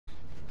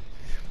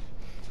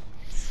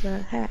the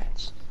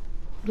hatch?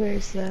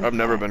 Where's the I've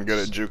never been good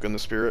at juking the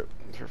spirit.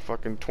 It's her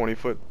fucking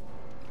 20-foot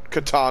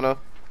katana.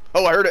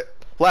 Oh, I heard it.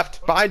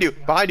 Left. Behind you.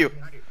 Behind you.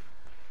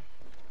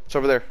 It's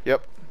over there.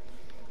 Yep.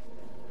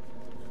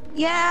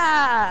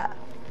 Yeah!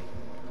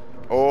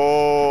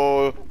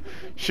 Oh,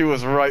 she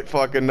was right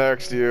fucking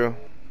next to you.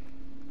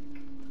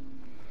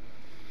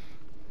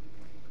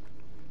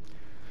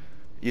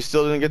 You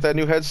still didn't get that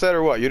new headset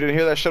or what? You didn't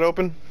hear that shit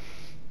open?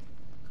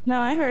 No,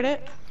 I heard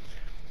it.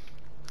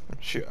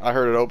 I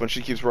heard it open.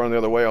 She keeps running the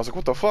other way. I was like,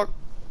 what the fuck?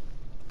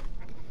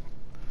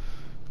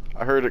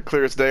 I heard it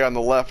clear as day on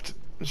the left.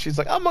 She's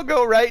like, I'm gonna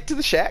go right to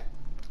the shack.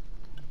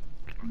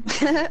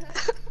 Do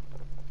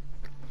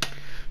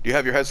you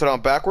have your headset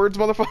on backwards,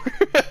 motherfucker?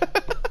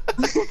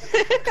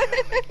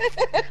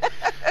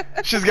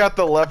 She's got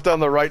the left on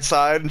the right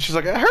side, and she's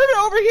like, I heard it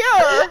over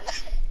here!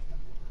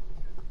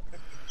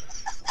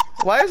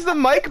 Why is the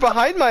mic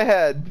behind my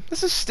head?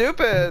 This is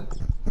stupid.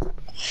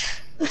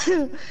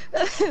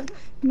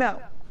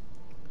 No.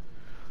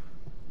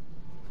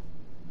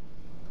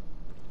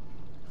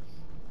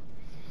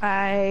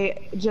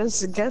 I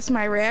just guess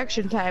my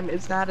reaction time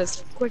is not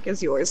as quick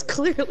as yours.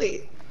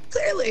 Clearly,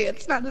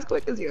 it's not as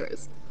quick as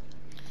yours.